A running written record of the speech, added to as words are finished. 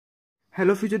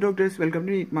Hello future doctors, welcome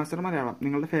to Neet Master Malayalam.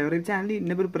 നിങ്ങളുടെ favourite channel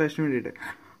ഇതിൻ്റെ പ്രിപ്പറേഷന് വേണ്ടിയിട്ട്.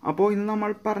 അപ്പോൾ ഇന്ന് നമ്മൾ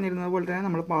പറഞ്ഞിരുന്നത് പോലെ തന്നെ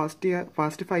നമ്മൾ പാസ്റ്റ്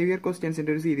 5 ഇയർ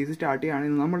ക്വസ്റ്റ്യൻസിൻ്റെ ഒരു സീരീസ് സ്റ്റാർട്ട് ചെയ്യുകയാണ്.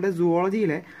 ഇന്ന് നമ്മുടെ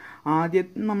സുവോളജിയിലെ ആദ്യം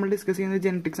നമ്മൾ ഡിസ്കസ് ചെയ്യുന്നത്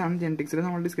ജെനറ്റിക്സ് ആണ്. ജെനറ്റിക്സിൽ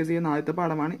നമ്മൾ ഡിസ്കസ് ചെയ്യുന്ന ആദ്യത്തെ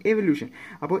പാഠമാണ് എവല്യൂഷൻ.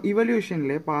 അപ്പോൾ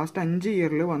ഇവല്യൂഷനിലെ പാസ്റ്റ് 5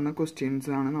 ഇയറിൽ വന്ന ക്വസ്റ്റ്യൻസ്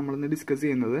ആണ് നമ്മളിന്ന് ഡിസ്കസ്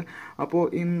ചെയ്യുന്നത്. അപ്പോൾ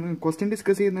ക്വസ്റ്റ്യൻ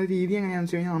ഡിസ്കസ് ചെയ്യുന്ന രീതി എങ്ങനെയാണെന്ന്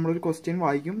വെച്ച് കഴിഞ്ഞാൽ നമ്മളൊരു ക്വസ്റ്റ്യൻ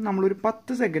വായിക്കും, നമ്മളൊരു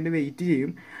 10 സെക്കൻഡ് വെയിറ്റ്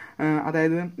ചെയ്യും.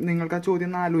 അതായത് നിങ്ങൾക്ക് ആ ചോദ്യം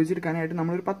ഒന്ന് ആലോചിച്ചെടുക്കാനായിട്ട്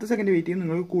നമ്മളൊരു 10 സെക്കൻഡ് വെയിറ്റ് ചെയ്യും.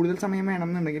 നിങ്ങൾക്ക് കൂടുതൽ സമയം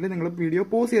വേണമെന്നുണ്ടെങ്കിൽ നിങ്ങൾ വീഡിയോ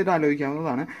പോസ് ചെയ്തിട്ട്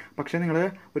ആലോചിക്കാവുന്നതാണ്. പക്ഷേ നിങ്ങൾ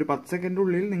ഒരു 10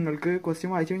 സെക്കൻഡിനുള്ളിൽ നിങ്ങൾക്ക് ക്വസ്റ്റ്യൻ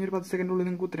വായിച്ചു കഴിഞ്ഞാൽ ഒരു 10 സെക്കൻഡിനുള്ളിൽ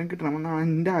നിങ്ങൾക്ക് ഉത്തരം കിട്ടണമെന്നാണ്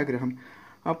എൻ്റെ ആഗ്രഹം.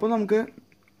 അപ്പോൾ നമുക്ക്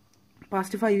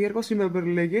പാസ്റ്റ് 5 ഇയർ ക്വസ്റ്റ്യൻ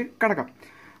പേപ്പറിലേക്ക് കടക്കാം.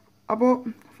 അപ്പോൾ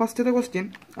ഫസ്റ്റത്തെ ക്വസ്റ്റ്യൻ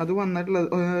അത് വന്നിട്ടുള്ളത്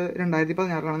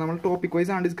 2016 നമ്മൾ ടോപ്പിക്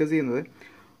വൈസ് ആണ് ഡിസ്കസ് ചെയ്യുന്നത്.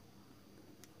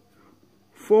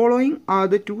 Following are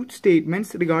the 2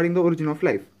 statements regarding the origin of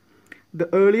life. The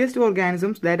earliest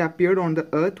organisms that appeared on the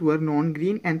earth were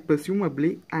non-green and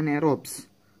presumably anaerobes.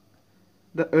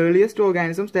 The earliest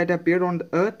organisms that appeared on the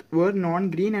earth were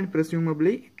non-green and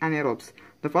presumably anaerobes.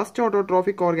 The first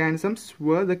autotrophic organisms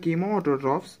were the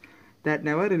chemoautotrophs that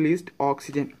never released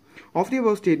oxygen. Of the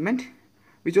above statement,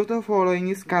 which of the following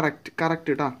is correct? Correct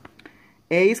ita.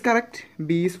 A is correct,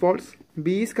 B is false.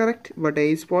 B is correct, but A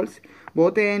is false.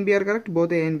 Both A and B are correct,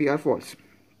 both A and B are false.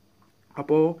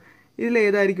 അപ്പോൾ ഇതിൽ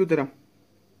ഏതായിരിക്കും ഉത്തരം?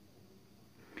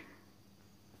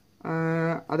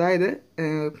 അതായത്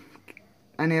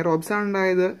അനേറോബ്സ് ആണ്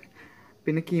ഉണ്ടായത്,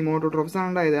 പിന്നെ കീമോട്ടോട്രോപ്സ് ആണ്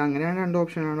ഉണ്ടായത്. അങ്ങനെയാണ് 2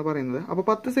 ഓപ്ഷനാണ് പറയുന്നത്. അപ്പോൾ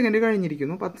 10 സെക്കൻഡ്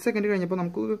കഴിഞ്ഞിരിക്കുന്നു. 10 സെക്കൻഡ് കഴിഞ്ഞപ്പോൾ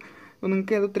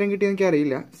നിങ്ങൾക്ക് ഏത് ഉത്തരം കിട്ടിയെന്ന് എനിക്ക്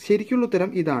അറിയില്ല. ശരിക്കുള്ള ഉത്തരം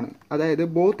ഇതാണ്. അതായത്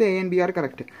both A and B are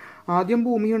correct. ആദ്യം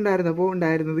ഭൂമി ഉണ്ടായിരുന്നപ്പോൾ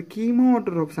ഉണ്ടായിരുന്നത്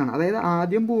കീമോട്ടോട്രോപ്സ് ആണ്. അതായത്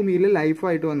ആദ്യം ഭൂമിയിൽ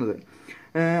ലൈഫായിട്ട് വന്നത്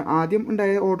ആദ്യം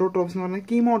ഉണ്ടായ ഓട്ടോട്രോപ്സ് എന്ന് പറഞ്ഞാൽ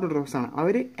കീമോട്ടോട്രോപ്സ് ആണ്.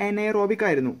 അവർ എനേറോബിക്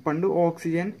ആയിരുന്നു. പണ്ട്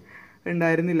ഓക്സിജൻ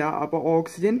ഉണ്ടായിരുന്നില്ല. അപ്പോൾ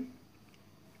ഓക്സിജൻ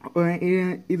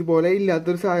ഇതുപോലെ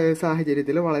ഇല്ലാത്തൊരു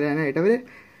സാഹചര്യത്തിൽ വളരാനായിട്ട് അവർ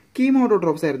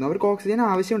കീമോട്ടോട്രോപ്സ് ആയിരുന്നു. അവർക്ക് ഓക്സിജൻ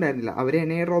ആവശ്യം ഉണ്ടായിരുന്നില്ല. അവർ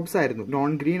എനേറോബ്സ് ആയിരുന്നു, നോൺ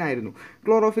ഗ്രീൻ ആയിരുന്നു.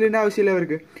 ക്ലോറോഫിലിൻ്റെ ആവശ്യമില്ല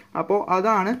അവർക്ക്. അപ്പോൾ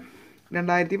അതാണ്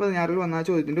 2016 വന്ന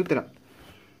ചോദ്യത്തിൻ്റെ ഉത്തരം.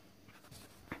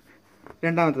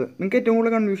 രണ്ടാമത്തത്, നിങ്ങൾക്ക് ഏറ്റവും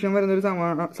കൂടുതൽ കൺഫ്യൂഷൻ വരുന്നൊരു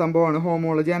സംഭവമാണ്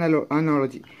homology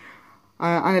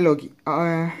analogy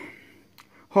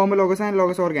homologous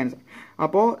analogous organism.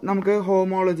 അപ്പോൾ നമുക്ക്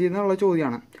ഹോമോളജി എന്നുള്ള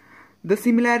ചോദ്യമാണ്. The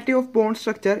similarity of bone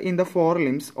structure in the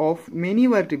forelimbs of many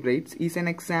vertebrates is an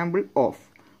example of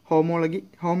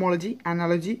homology,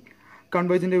 analogy,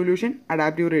 convergent evolution,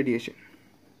 adaptive radiation.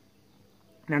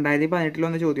 2018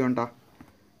 വന്ന ചോദ്യം ഉണ്ടോ?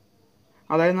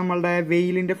 അതായത് നമ്മളുടെ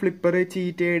വെയിലിൻ്റെ ഫ്ലിപ്പർ,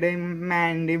 ചീറ്റയുടെയും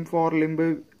മാനിൻ്റെയും ഫോർലിംബ്,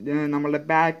 നമ്മളുടെ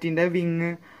ബാറ്റിൻ്റെ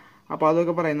വിങ്, അപ്പോൾ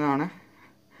അതൊക്കെ പറയുന്നതാണ്.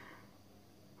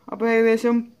 അപ്പോൾ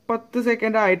ഏകദേശം 10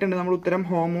 സെക്കൻഡ് ആയിട്ടുണ്ട്. നമ്മൾ ഉത്തരം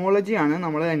ഹോമോളജിയാണ്.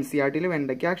 നമ്മൾ NCERT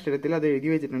വെണ്ടയ്ക്ക് അക്ഷരത്തിൽ അത് എഴുതി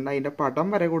വെച്ചിട്ടുണ്ട്. അതിൻ്റെ പടം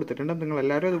വരെ കൊടുത്തിട്ടുണ്ട്. നിങ്ങൾ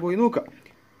എല്ലാവരും അത് പോയി നോക്കുക.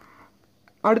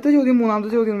 അടുത്ത ചോദ്യം,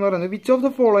 മൂന്നാമത്തെ ചോദ്യം എന്ന് പറയുന്നത്, which of the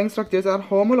following structures R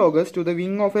homologous to the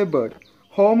wing of A bird?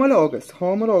 Homologous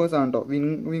ആണ് കേട്ടോ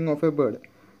വിങ് ഓഫ് എ ബേർഡ്.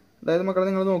 അതായത് മക്കളെ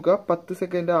നിങ്ങൾ നോക്കുക, 10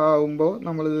 സെക്കൻഡ് ആകുമ്പോൾ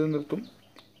നമ്മളിത് നിർത്തും.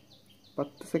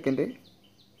 10 second.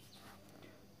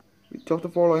 Which of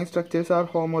the following structures R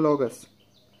homologous?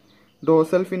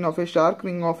 Dorsal fin of a shark,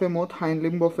 ring of a moth, hind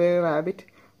limb of a rabbit,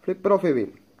 flipper of a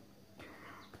whale.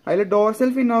 അതിൽ dorsal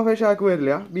fin of A shark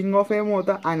വരില്ല, wing of A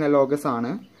moth analogous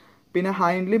ആണ്. പിന്നെ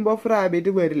hind limb of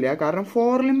rabbit വരില്ല, കാരണം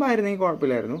 4 limb ആയിരുന്നെങ്കിൽ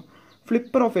കുഴപ്പമില്ലായിരുന്നു.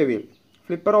 Flipper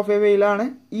of A വെയിലാണ്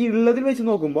ഈ ഉള്ളതിൽ വെച്ച്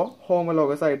നോക്കുമ്പോൾ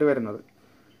ഹോമോലോഗസ് ആയിട്ട് വരുന്നത്.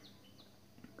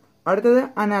 അടുത്തത്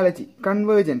അനാലജി,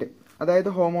 കൺവേർജന്റ്. അതായത്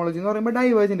ഹോമോളജി എന്ന് പറയുമ്പോൾ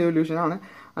ഡൈവേർജന്റ് എവല്യൂഷൻ ആണ്,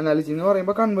 അനാലജി എന്ന്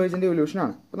പറയുമ്പോൾ കൺവേർജന്റ് എവല്യൂഷൻ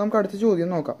ആണ്. അപ്പോൾ നമുക്ക് അടുത്ത ചോദ്യം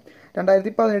നോക്കാം.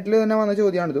 2018 തന്നെ വന്ന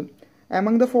ചോദ്യമാണിതും.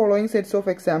 Among the following sets of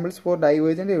examples for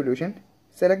divergent evolution,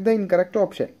 select the incorrect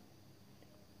option.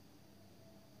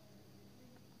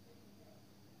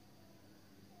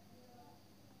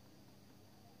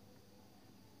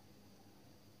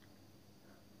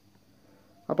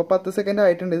 അപ്പോൾ 10 സെക്കൻഡ്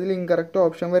ആയിട്ടുണ്ട്. ഇതിൽ ഇൻകറക്റ്റ്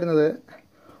ഓപ്ഷൻ വരുന്നത്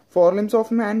ഫോർലിംസ്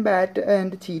of man, bat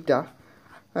and cheetah.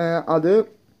 അത്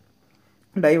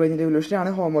ഡൈവേർജന്റ് എവല്യൂഷൻ ആണ്,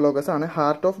 ഹോമോലോഗസ് ആണ്.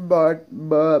 Heart of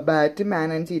bat, man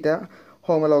and cheetah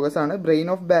homologous ആണ്. Brain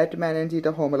of bat, man and cheetah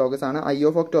homologous ആണ്. I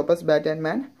of octopus, bat and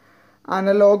man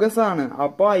analogous ആണ്.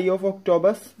 അപ്പോൾ I of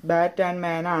octopus, bat and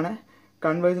മാൻ ആണ്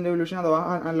convergent evolution അഥവാ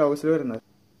അനലോഗസിൽ വരുന്നത്.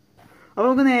 അപ്പോൾ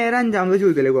നമുക്ക് നേരെ 5ാമത്തെ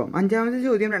ചോദ്യത്തിലേക്ക് പോകാം. 5ാമത്തെ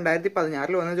ചോദ്യം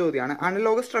 2016 വന്ന ചോദ്യമാണ്.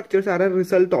 Analogous structures R A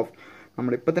result of,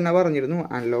 നമ്മളിപ്പോൾ തന്നെ പറഞ്ഞിരുന്നു,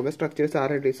 analogous structures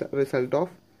R A result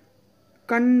of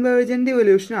convergent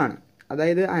evolution ആണ്.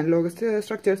 അതായത് അനലോഗസ്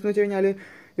സ്ട്രക്ചേഴ്സ് എന്ന് വെച്ച് കഴിഞ്ഞാൽ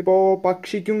ഇപ്പോൾ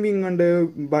പക്ഷിക്കും വിങ് ഉണ്ട്,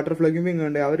 ബട്ടർഫ്ലൈക്കും വിങ്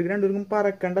ഉണ്ട്. അവർക്ക് രണ്ടുപേർക്കും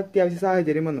പറക്കേണ്ട അത്യാവശ്യ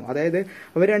സാഹചര്യം വന്നു. അതായത്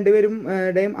അവർ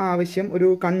രണ്ടുപേരുടെയും ആവശ്യം ഒരു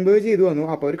കൺവേർജ് ചെയ്തു വന്നു.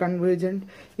 അപ്പോൾ ഒരു കൺവേർജന്റ്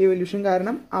എവല്യൂഷൻ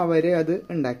കാരണം അവർ അത്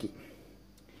ഉണ്ടാക്കി.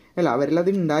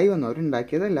 അവരിലത് ഉണ്ടായി വന്നു,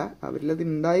 അവരുണ്ടാക്കിയതല്ല, അവരിലത്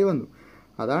ഉണ്ടായി വന്നു.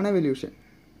 അതാണ് എവല്യൂഷൻ.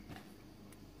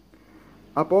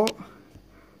 അപ്പോൾ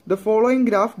the following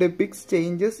graph depicts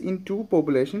changes in two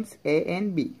populations A and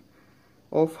B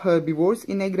of herbivores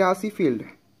in a grassy field.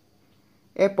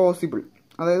 A possible,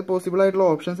 അതായത് പോസിബിൾ ആയിട്ടുള്ള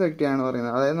ഓപ്ഷൻ സെലക്ട് ചെയ്യാനാണ്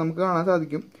പറയുന്നത്. അതായത് നമുക്ക് കാണാൻ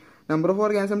സാധിക്കും നമ്പർ ഓഫ്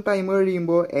ഓർഗാനിസം ടൈം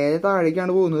കഴിയുമ്പോൾ എ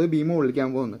താഴേക്കാണ് പോകുന്നത്, ബി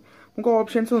മുകളിലേക്കാണ് പോകുന്നത്. നമുക്ക്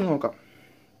ഓപ്ഷൻസ് ഒന്ന് നോക്കാം.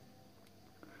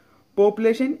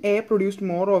 Population A produced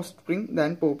more of spring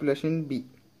than population B.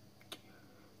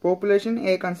 Population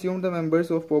A consumed the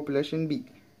members of population B.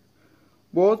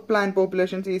 Both plant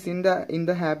populations is in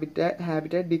the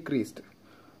habitat decreased.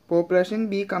 Population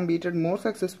B competed more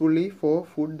successfully for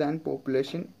food than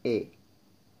population A.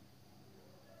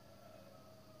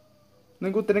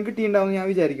 നിങ്ങൾക്ക് ഉത്തരം കിട്ടിയിട്ടുണ്ടാവുമെന്ന് ഞാൻ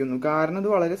വിചാരിക്കുന്നു. കാരണം ഇത്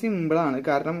വളരെ സിമ്പിളാണ്.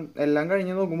 കാരണം എല്ലാം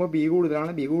കഴിഞ്ഞ് നോക്കുമ്പോൾ ബി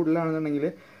കൂടുതലാണെന്നുണ്ടെങ്കിൽ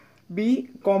ബി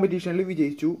കോമ്പറ്റീഷനിൽ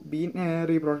വിജയിച്ചു. B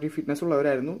reproductive fitness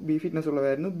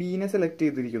ഉള്ളവരായിരുന്നു. ബീനെ സെലക്ട്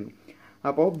ചെയ്തിരിക്കുന്നു.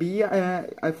 അപ്പോൾ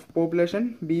population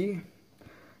B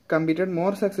കമ്പീറ്റഡ്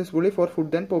more successfully for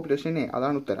food than population A.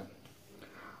 അതാണ് ഉത്തരം.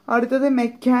 അടുത്തത്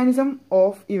മെക്കാനിസം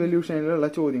ഓഫ് ഇവല്യൂഷനിലുള്ള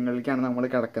ചോദ്യങ്ങളിലേക്കാണ് നമ്മൾ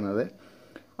കിടക്കുന്നത്.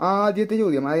 ആദ്യത്തെ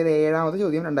ചോദ്യം, അതായത് 7ാമത്തെ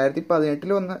ചോദ്യം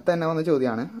 2018 വന്ന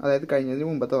ചോദ്യമാണ്. അതായത് കഴിഞ്ഞതിന്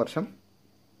മുമ്പത്തെ വർഷം.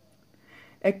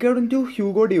 അക്കോർഡിംഗ് ടു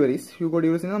ഹ്യൂഗോ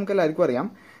ഡിവറീസിനെ നമുക്ക് എല്ലാവർക്കും അറിയാം.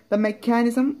 The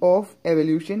mechanism of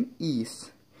evolution is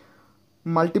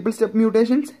multiple step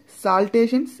mutations,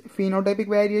 സാൾട്ടേഷൻസ്,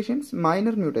 phenotypic variations,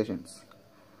 minor mutations.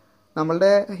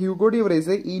 നമ്മളുടെ ഹ്യൂഗോ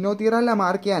ഡിവറീസ് ഈനോതീറ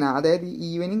ലമാർക്കിയാന, അതായത്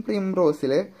ഈവനിങ്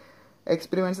പ്രിംറോസിൽ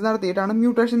എക്സ്പെരിമെന്റ്സ് നടത്തിയിട്ടാണ്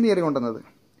മ്യൂട്ടേഷൻ തിയറി കൊണ്ടുവന്നത്.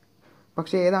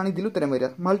 പക്ഷേ ഏതാണ് ഇതിൽ ഉത്തരം വരിക?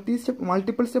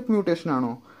 മൾട്ടിപ്പിൾ സ്റ്റെപ്പ് മ്യൂട്ടേഷൻ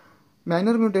ആണോ,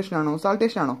 മൈനർ മ്യൂട്ടേഷൻ ആണോ,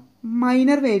 സാൾട്ടേഷൻ ആണോ?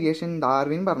 മൈനർ വേരിയേഷൻ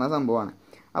ഡാർവിൻ പറഞ്ഞ സംഭവമാണ്.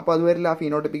 അപ്പോൾ അത് വരില്ല.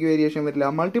 ഫീനോടൈപ്പിക് വേരിയേഷൻ വരില്ല.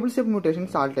 മൾട്ടിപ്പിൾ സ്റ്റെപ്പ് മ്യൂട്ടേഷൻ,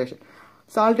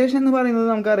 സാൾട്ടേഷൻ എന്ന് പറയുന്നത്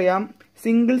നമുക്കറിയാം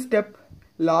സിംഗിൾ സ്റ്റെപ്പ്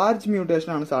ലാർജ് മ്യൂട്ടേഷൻ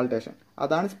ആണ് സാൾട്ടേഷൻ.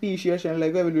 അതാണ്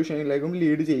സ്പീഷിയേഷനിലേക്കും എവല്യൂഷനിലേക്കും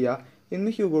ലീഡ് ചെയ്യുക എന്ന്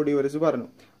ഹ്യൂഗോ ഡിവറീസ് പറഞ്ഞു.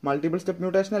 മൾട്ടിപ്പിൾ സ്റ്റെപ്പ്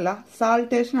മ്യൂട്ടേഷൻ അല്ല,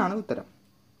 സാൾട്ടേഷൻ ആണ് ഉത്തരം.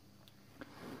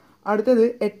 അടുത്തത്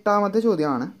 8ാമത്തെ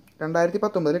ചോദ്യമാണ്.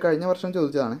 2019 കഴിഞ്ഞ വർഷം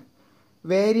ചോദിച്ചതാണ്.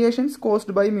 Variations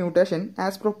caused by mutation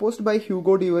as proposed by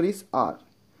Hugo ഡിവറീസ് R.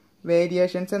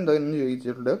 Variations എന്തോ എന്ന്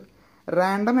ചോദിച്ചിട്ടുണ്ട്.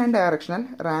 Random and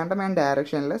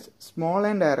ഡയറക്ഷൻലെസ്, small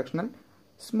and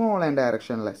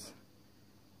ഡയറക്ഷൻലെസ്.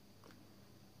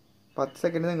 10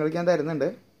 second നിങ്ങൾക്ക് ഞാൻ തരുന്നുണ്ട്,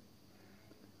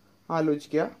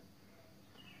 ആലോചിക്കുക.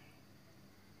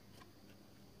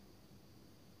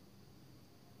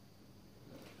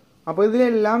 അപ്പോൾ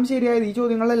ഇതിലെല്ലാം ശരിയായത്, ഈ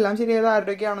ചോദ്യങ്ങളെല്ലാം ശരിയായത്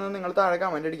ആരുടെയൊക്കെയാണെന്ന് നിങ്ങൾ താഴെ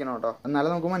കമന്റ് അടിക്കണം കേട്ടോ. എന്നാലേ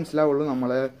നമുക്ക് മനസ്സിലാവുള്ളൂ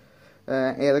നമ്മൾ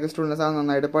ഏതൊക്കെ സ്റ്റുഡൻസ് ആണ്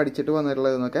നന്നായിട്ട് പഠിച്ചിട്ട്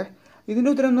വന്നിട്ടുള്ളതെന്നൊക്കെ. ഇതിന്റെ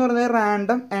ഉത്തരം എന്ന് പറയുന്നത്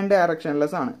റാൻഡം ആൻഡ്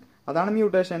ഡയറക്ഷൻലെസ് ആണ്. അതാണ്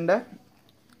മ്യൂട്ടേഷന്റെ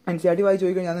NCERT വായിച്ചു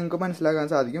പോയി കഴിഞ്ഞാൽ നിങ്ങൾക്ക് മനസ്സിലാക്കാൻ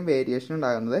സാധിക്കും. വേരിയേഷൻ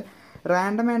ഉണ്ടാകുന്നത്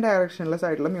റാൻഡം ആൻഡ് ഡയറക്ഷൻലെസ്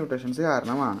ആയിട്ടുള്ള മ്യൂട്ടേഷൻസ്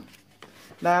കാരണമാണ്.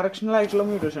 ഡയറക്ഷണൽ ആയിട്ടുള്ള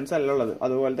മ്യൂട്ടേഷൻസ് അല്ല ഉള്ളത്.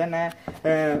 അതുപോലെ തന്നെ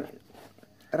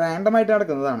റാൻഡം ആയിട്ട്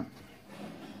നടക്കുന്നതാണ്.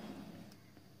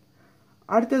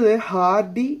 അടുത്തത്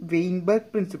ഹാർഡി വെയിൻബർഗ്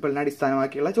പ്രിൻസിപ്പലിനെ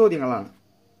അടിസ്ഥാനമാക്കിയുള്ള ചോദ്യങ്ങളാണ്.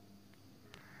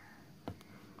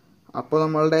 അപ്പോൾ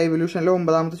നമ്മളുടെ എവല്യൂഷനിലെ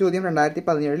 9ാമത്തെ ചോദ്യം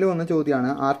 2017 വന്ന ചോദ്യമാണ്.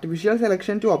 Artificial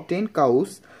selection to obtain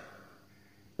cows.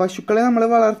 പശുക്കളെ നമ്മൾ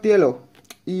വളർത്തിയല്ലോ,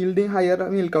 ഈൽഡിങ് ഹയർ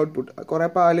മിൽക്ക് ഔട്ട്പുട്ട്, കുറെ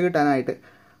പാല് കിട്ടാനായിട്ട്.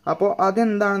 അപ്പോൾ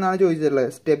അതെന്താണെന്നാണ് ചോദിച്ചിട്ടുള്ളത്.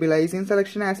 Stabilising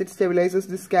selection as it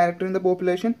stabilises this character in the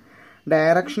population.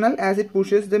 Directional as it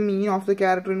pushes the mean of the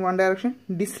character in one direction.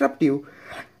 Disruptive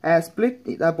as split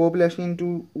the population into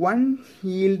one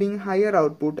yielding higher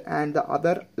output and the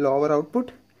other lower output.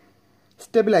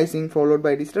 Stabilizing followed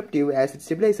by disruptive as it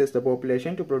stabilizes the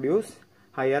population to produce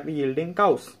higher yielding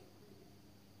cows.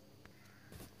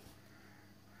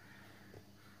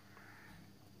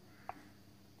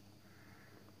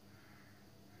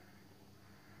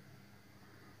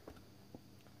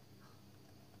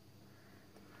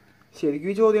 ശരിക്കും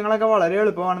ഈ ചോദ്യങ്ങളൊക്കെ വളരെ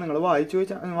എളുപ്പമാണ്. നിങ്ങൾ വായിച്ചു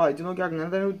നോക്കി അങ്ങനെ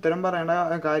തന്നെ ഉത്തരം പറയേണ്ട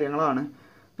കാര്യങ്ങളാണ്.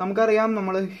 നമുക്കറിയാം,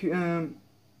 നമ്മൾ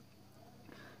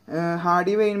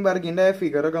ഹാർഡി വെയിൻബർഗിന്റെ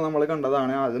ഫിഗറൊക്കെ നമ്മൾ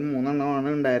കണ്ടതാണ്. അത് 3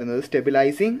 എണ്ണമാണ് ഉണ്ടായിരുന്നത്.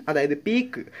 സ്റ്റെബിലൈസിങ്, അതായത്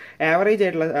പീക്ക് ആവറേജ്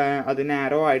ആയിട്ടുള്ള അത്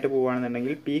നാരോ ആയിട്ട്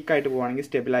പോവുകയാണെന്നുണ്ടെങ്കിൽ, പീക്ക് ആയിട്ട് പോവുകയാണെങ്കിൽ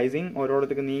സ്റ്റെബിലൈസിങ്,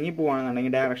 ഓരോടത്തേക്ക് നീങ്ങി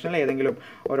പോവുകയാണെന്നുണ്ടെങ്കിൽ ഡയറക്ഷനിൽ ഏതെങ്കിലും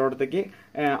ഓരോടത്തേക്ക്,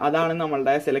 അതാണ്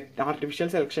നമ്മളുടെ ആർട്ടിഫിഷ്യൽ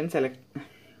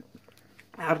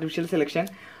സെലക്ഷൻ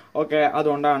ഒക്കെ.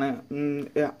 അതുകൊണ്ടാണ്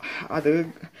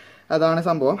അതാണ്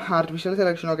സംഭവം. ആർട്ടിഫിഷ്യൽ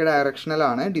സെലക്ഷൻ ഒക്കെ ഡയറക്ഷണൽ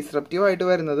ആണ്. ഡിസ്റപ്റ്റീവ് ആയിട്ട്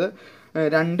വരുന്നത്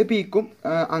 2 പീക്കും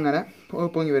അങ്ങനെ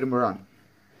പൊങ്ങി വരുമ്പോഴാണ്.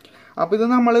 അപ്പോൾ ഇത്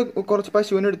നമ്മൾ കുറച്ച്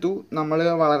പശുവിനെ എടുത്തു, നമ്മൾ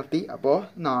വളർത്തി. അപ്പോൾ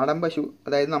നാടൻ പശു,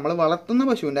 അതായത് നമ്മൾ വളർത്തുന്ന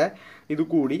പശുവിൻ്റെ ഇത്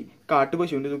കൂടി,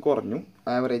 കാട്ടുപശുവിൻ്റെ ഇത് കുറഞ്ഞു,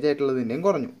 ആവറേജ് ആയിട്ടുള്ളതിൻ്റെയും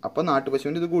കുറഞ്ഞു. അപ്പോൾ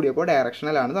നാട്ടുപശുവിൻ്റെ ഇത് കൂടിയപ്പോൾ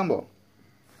ഡയറക്ഷണലാണ് സംഭവം.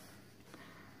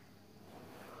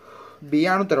 ബി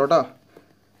ആണ് ഉത്തരം കേട്ടോ.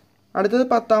 അടുത്തത്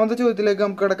 10ാമത്തെ ചോദ്യത്തിലേക്ക്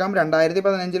നമുക്ക് കിടക്കാം.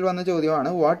 2015 വന്ന ചോദ്യമാണ്.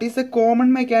 What is A common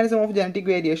mechanism of genetic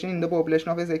variation in the population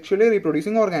of A sexually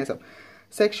reproducing organism?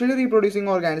 Sexually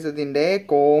reproducing ഓർഗാനിസത്തിൻ്റെ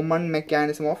common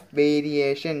mechanism of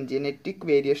variation, genetic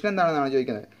variation എന്താണെന്നാണ്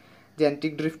ചോദിക്കുന്നത്.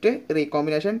 Genetic drift,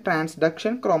 recombination,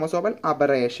 transduction, chromosomal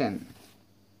aberration.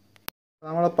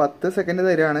 നമ്മൾ 10 സെക്കൻഡ്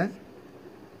തരികയാണ്.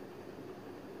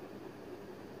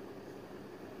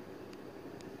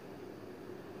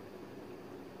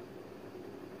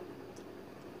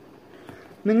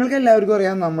 നിങ്ങൾക്ക് എല്ലാവർക്കും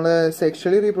അറിയാം, നമ്മൾ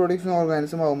sexually reproducing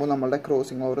organism ആകുമ്പോൾ നമ്മളുടെ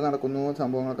ക്രോസിംഗ് ഓവർ നടക്കുന്നു,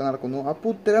 സംഭവങ്ങളൊക്കെ നടക്കുന്നു. അപ്പോൾ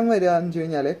ഉത്തരം വരിക എന്ന് വെച്ച്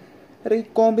കഴിഞ്ഞാൽ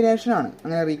റീകോമ്പിനേഷൻ ആണ്.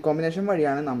 അങ്ങനെ റീകോമ്പിനേഷൻ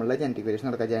വഴിയാണ് നമ്മളുടെ ജനറ്റിക് വേരിയേഷൻ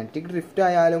നടക്കുക. ജനറ്റിക് ഡ്രിഫ്റ്റ്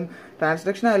ആയാലും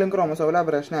ട്രാൻസ്ഡക്ഷൻ ആയാലും ക്രോമസോമൽ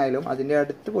അബറേഷൻ ആയാലും അതിൻ്റെ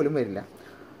അടുത്ത് പോലും വരില്ല.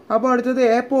 അപ്പോൾ അടുത്തത്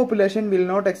A population will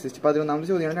not exist. 11ാമത്തെ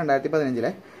ചോദ്യമാണ്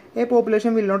 2015. A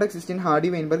population will not exist in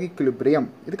hardy Weinberg equilibrium.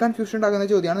 ഇത് കൺഫ്യൂഷൻ ഉണ്ടാക്കുന്ന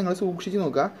ചോദ്യമാണ്, നിങ്ങൾ സൂക്ഷിച്ച്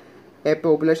നോക്കുക. A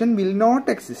population will not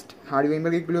exist. Hardy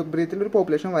Weinberg ഇക്വിലിബ്രിയത്തിൽ ഒരു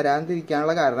പോപ്പുലേഷൻ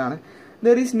വരാതിരിക്കാനുള്ള കാരണമാണ്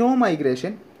there is no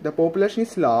migration, the population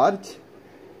is large,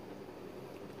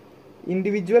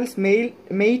 individuals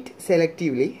made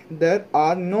selectively, there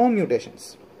are no mutations.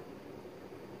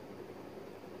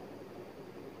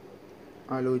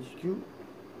 ആലോചിക്കൂ.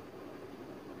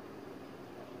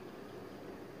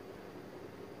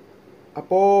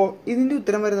 അപ്പോൾ ഇതിൻ്റെ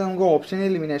ഉത്തരം വരുന്നത് നമുക്ക് ഓപ്ഷൻ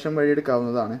എലിമിനേഷൻ വഴി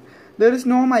എടുക്കാവുന്നതാണ്. There is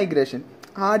no migration.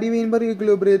 Hardy Weinberg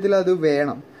ഇക്വിലിബ്രിയത്തിൽ അത്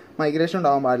വേണം, മൈഗ്രേഷൻ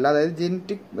ഉണ്ടാവാൻ പാടില്ല, അതായത്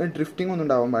ജനറ്റിക് ഡ്രിഫ്റ്റിംഗ് ഒന്നും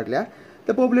ഉണ്ടാവാൻ പാടില്ല.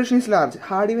 The population is large.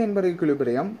 Hardy Weinberg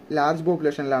equilibrium large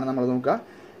പോപ്പുലേഷനിലാണ് നമ്മൾ നോക്കുക.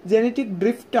 ജനറ്റിക്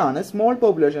ഡ്രിഫ്റ്റ് ആണ് സ്മോൾ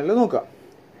പോപ്പുലേഷനിൽ നോക്കുക.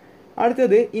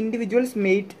 അടുത്തത് individuals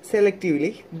made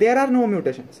selectively, there are no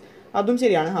mutations. അതും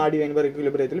ശരിയാണ്, ഹാർഡി വെയിൻബർഗ്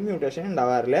ഇക്വിലിബ്രിയത്തിൽ മ്യൂട്ടേഷൻ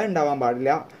ഉണ്ടാവാറില്ല, ഉണ്ടാവാൻ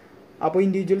പാടില്ല. അപ്പോൾ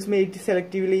individuals made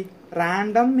selectively,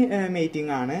 random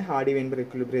mating ആണ് ഹാർഡി വെയിൻബർഗ്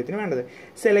ഇക്വിലിബ്രിയത്തിന് വേണ്ടത്,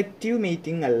 സെലക്റ്റീവ്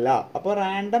മേറ്റിംഗ് അല്ല. അപ്പോൾ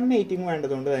റാൻഡം മേറ്റിംഗ്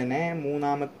വേണ്ടതുകൊണ്ട് തന്നെ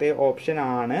 3ാമത്തെ ഓപ്ഷൻ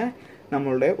ആണ്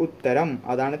നമ്മളുടെ ഉത്തരം.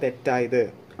 അതാണ് തെറ്റായത്.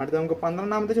 അടുത്ത നമുക്ക്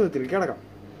 12ാമത്തെ ചോദ്യത്തിലേക്ക് കിടക്കാം.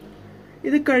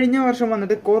 ഇത് കഴിഞ്ഞ വർഷം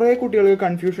വന്നിട്ട് കുറേ കുട്ടികൾക്ക്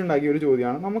കൺഫ്യൂഷൻ ഉണ്ടാക്കിയ ഒരു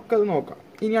ചോദ്യമാണ്, നമുക്കത് നോക്കാം.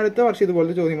 ഇനി അടുത്ത വർഷം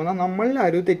ഇതുപോലത്തെ ചോദ്യം വന്നാൽ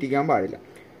നമ്മളാരും തെറ്റിക്കാൻ പാടില്ല.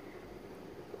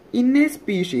 In A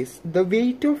species the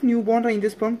weight of new born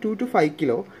ranges from 2 to 5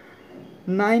 kilo.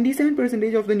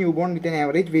 97% of the newborn with an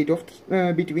average weight of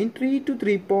between 3 to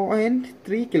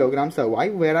 3.3 kilograms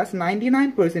survive, whereas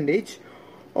 99%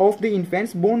 of the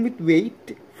infants born with weight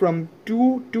from 2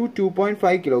 to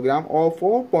 2.5 kilogram or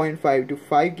 4.5 to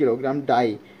 5 kilogram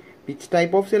die. Which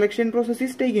type of selection process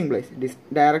is taking place?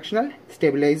 Directional,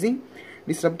 stabilizing,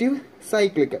 disruptive,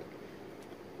 cyclical.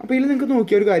 അപ്പോൾ ഇതിൽ നിങ്ങൾക്ക്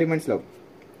നോക്കിയ ഒരു കാര്യം മനസ്സിലാവും.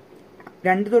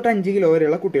 2 തൊട്ട് 5 kilo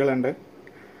വരെയുള്ള കുട്ടികളുണ്ട്.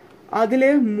 അതിൽ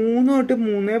 3 തൊട്ട്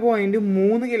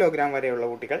 3.3 കിലോഗ്രാം വരെയുള്ള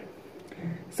കുട്ടികൾ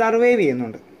സർവൈവ്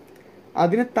ചെയ്യുന്നുണ്ട്.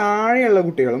 അതിന് താഴെയുള്ള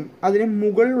കുട്ടികളും അതിന്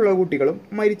മുകളിലുള്ള കുട്ടികളും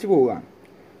മരിച്ചു പോവുകയാണ്.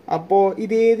 അപ്പോൾ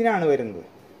ഇതേതിനാണ് വരുന്നത്?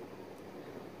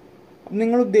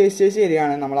 നിങ്ങൾ ഉദ്ദേശിച്ചത്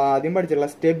ശരിയാണ്. നമ്മൾ ആദ്യം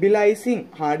പഠിച്ചിട്ടുള്ള സ്റ്റെബിലൈസിങ്,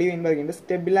 ഹാർഡി വെയിൻബർഗിൻ്റെ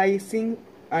സ്റ്റെബിലൈസിങ്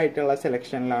ആയിട്ടുള്ള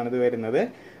സെലക്ഷനിലാണ് ഇത് വരുന്നത്.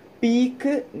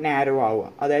 പീക്ക് നാരോ ആവുക,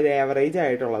 അതായത് ആവറേജ്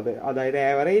ആയിട്ടുള്ളത്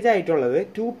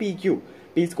 2PQ,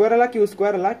 P² അല്ല Q²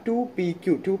 അല്ല,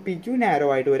 2PQ നാരോ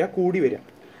ആയിട്ട് വരിക, കൂടി വരിക.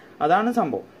 അതാണ്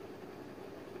സംഭവം.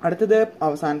 അടുത്തത്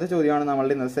അവസാനത്തെ ചോദ്യമാണ്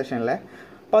നമ്മളുടെ ഇന്നത്തെ സെഷനിലെ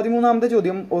 13ാമത്തെ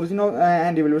ചോദ്യം. ഒറിജിൻ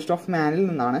ആൻഡ് ഇവല്യൂഷൻ ഓഫ് മാനിൽ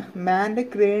നിന്നാണ്. മാൻ്റെ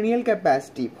ക്രേനിയൽ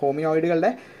കപ്പാസിറ്റി,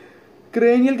 ഹോമിയോയിഡുകളുടെ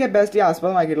ക്രേനിയൽ കപ്പാസിറ്റി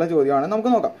ആസ്പദമാക്കിയിട്ടുള്ള ചോദ്യമാണ്.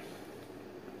 നമുക്ക് നോക്കാം.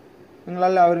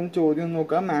 നിങ്ങളെല്ലാവരും ചോദ്യം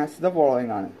നോക്കുക. മാച്ച് ദ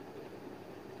ഫോളോയിങ് ആണ്.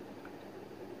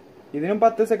 ഇതിനും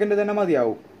 10 സെക്കൻഡ് തന്നെ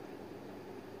മതിയാവും.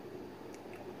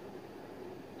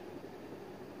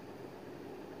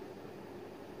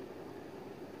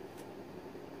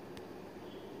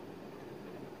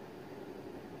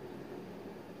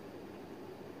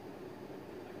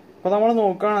 അപ്പോൾ നമ്മൾ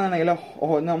നോക്കുകയാണെന്നുണ്ടെങ്കിൽ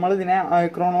നമ്മളിതിനെ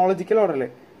ക്രോണോളജിക്കൽ ഓർഡറിൽ,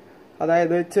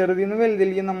 അതായത് ചെറുതിൽ നിന്ന്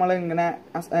വലുതിലേക്ക് നമ്മൾ ഇങ്ങനെ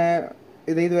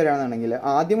ഇത് വരികയാണെന്നുണ്ടെങ്കിൽ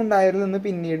ആദ്യം ഉണ്ടായവരിൽ നിന്ന്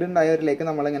പിന്നീട് ഉണ്ടായവരിലേക്ക്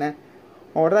നമ്മളിങ്ങനെ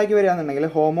ഓർഡർ ആക്കി വരികയാണെന്നുണ്ടെങ്കിൽ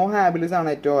ഹോമോ ഹാബിലിസ് ആണ്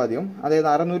ഏറ്റവും ആദ്യം. അതായത്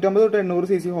 650 തൊട്ട് 800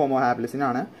 cc ഹോമോ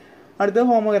ഹാബിലിസിനാണ്. അടുത്തത്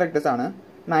ഹോമോ ഇറക്ടസ് ആണ്.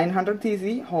 900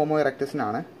 cc ഹോമോ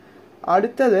ഇറക്ടസിനാണ്.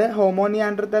 അടുത്തത് ഹോമോ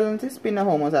നിയാൻഡർതലൻസിസ്, പിന്നെ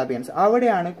ഹോമോ സാപ്പിയൻസ്.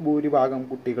 അവിടെയാണ് ഭൂരിഭാഗം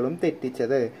കുട്ടികളും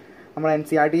തെറ്റിച്ചത്. നമ്മൾ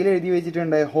NCERT-യിൽ എഴുതി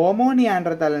വെച്ചിട്ടുണ്ട് ഹോമോ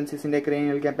നിയാൻഡർതലൻസിസിന്റെ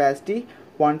ക്രേനിയൽ കപ്പാസിറ്റി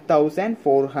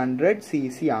 1400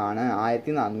 cc ആണ്,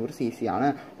 1400 cc ആണ്.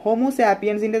 ഹോമോ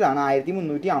സാപ്പിയൻസിൻ്റെതാണ്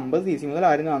 1350 cc മുതൽ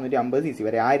 1450 cc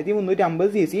വരെ,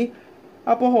 1350 cc.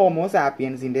 അപ്പോൾ ഹോമോ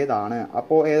സാപ്പിയൻസിൻ്റെതാണ്.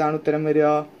 അപ്പോൾ ഏതാണ് ഉത്തരം വരിക?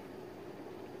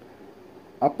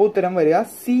 അപ്പോൾ ഉത്തരം വരിക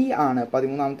സി ആണ്.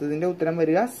 13ാമത്തതിൻ്റെ ഉത്തരം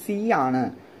വരിക സി ആണ്.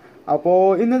 അപ്പോൾ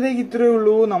ഇന്നത്തേക്ക് ഇത്രയേ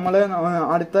ഉള്ളൂ. നമ്മൾ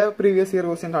അടുത്ത പ്രീവിയസ് ഇയർ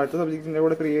ക്വസ്റ്റ്യൻസ്, അടുത്ത സബ്ജക്റ്റിൻ്റെ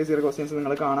കൂടെ പ്രീവിയസ് ഇയർ ക്വസ്റ്റ്യൻസ്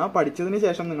നിങ്ങൾ കാണാം. പഠിച്ചതിന്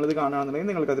ശേഷം നിങ്ങളിത്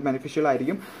കാണുകയാണെന്നുണ്ടെങ്കിൽ നിങ്ങൾക്കത് ബെനിഫിഷ്യൽ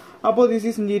ആയിരിക്കും. അപ്പോൾ ദിസ്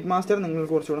ഈസ് നീറ്റ് മാസ്റ്റർ. നിങ്ങൾ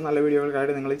കുറച്ചുകൂടെ നല്ല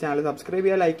വീഡിയോകൾക്കായിട്ട് നിങ്ങൾ ചാനൽ സബ്സ്ക്രൈബ്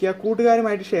ചെയ്യുക, ലൈക്ക് ചെയ്യുക,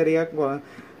 കൂട്ടുകാരുമായിട്ട് ഷെയർ ചെയ്യുക.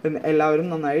 എല്ലാവരും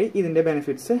നന്നായി ഇതിൻ്റെ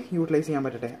ബെനിഫിറ്റ്സ് യൂട്ടിലൈസ് ചെയ്യാൻ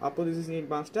പറ്റട്ടെ. അപ്പോൾ this is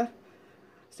NEET master.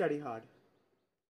 Study hard.